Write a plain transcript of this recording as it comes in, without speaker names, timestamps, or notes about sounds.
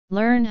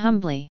Learn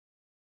Humbly.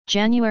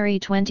 January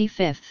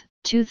 25,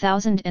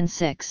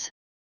 2006.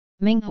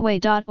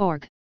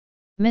 Minghui.org.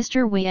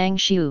 Mr. Huang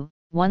Xiu,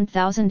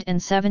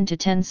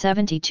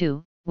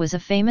 1007–1072, was a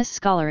famous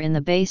scholar in the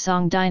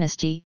Baisong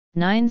dynasty,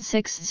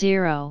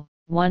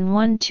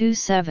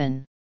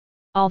 960–1127.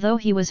 Although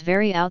he was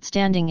very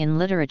outstanding in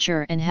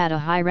literature and had a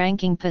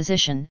high-ranking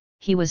position,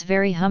 he was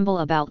very humble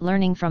about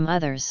learning from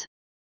others.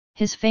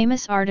 His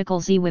famous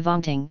article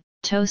Ziwivangting,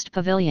 Toast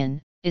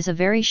Pavilion, is a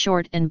very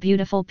short and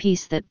beautiful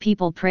piece that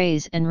people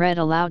praise and read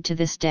aloud to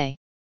this day.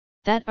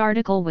 That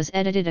article was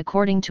edited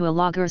according to a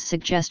logger's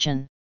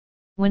suggestion.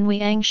 When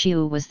Huang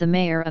Xiu was the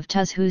mayor of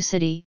Tuzhu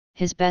City,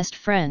 his best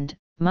friend,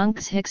 Monk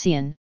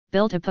Xixian,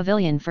 built a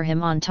pavilion for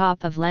him on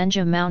top of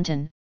Lanja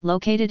Mountain,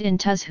 located in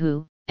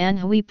Tuzhu,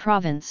 Anhui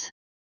Province.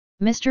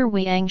 Mr.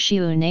 Huang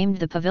Xiu named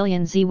the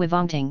pavilion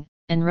Ziwivangting,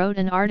 and wrote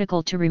an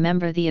article to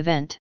remember the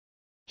event.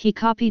 He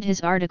copied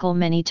his article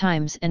many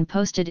times and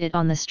posted it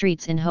on the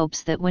streets in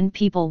hopes that when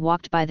people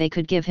walked by they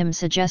could give him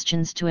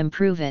suggestions to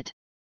improve it.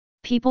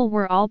 People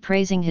were all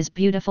praising his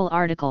beautiful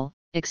article,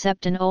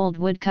 except an old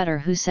woodcutter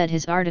who said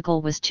his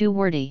article was too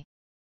wordy.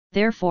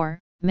 Therefore,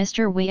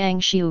 Mr. Huang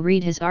Xiu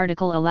read his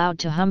article aloud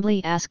to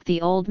humbly ask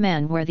the old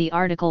man where the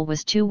article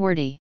was too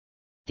wordy.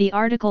 The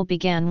article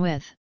began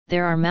with,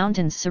 "There are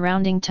mountains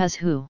surrounding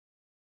Tuzhu.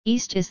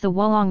 East is the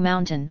Wolong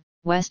Mountain,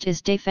 west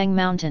is Dafeng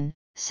Mountain,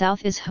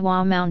 south is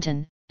Hua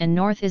Mountain, and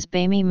north is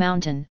Baimi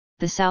Mountain.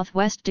 The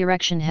southwest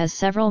direction has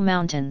several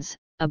mountains,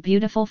 a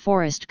beautiful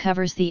forest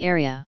covers the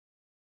area."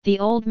 The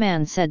old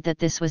man said that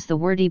this was the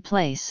wordy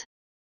place.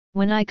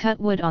 "When I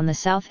cut wood on the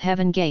south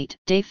heaven gate,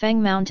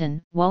 Dafeng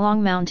Mountain,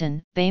 Wolong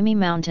Mountain, Baimi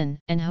Mountain,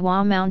 and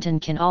Hua Mountain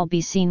can all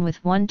be seen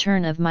with one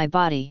turn of my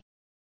body.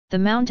 The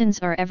mountains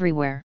are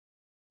everywhere."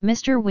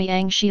 Mr.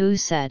 Huang Xiu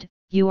said,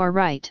 "You are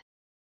right."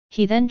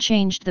 He then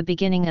changed the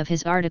beginning of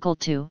his article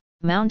to,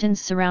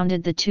 "Mountains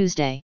surrounded the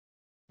Tuesday."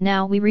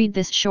 Now we read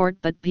this short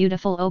but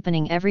beautiful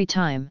opening every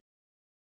time.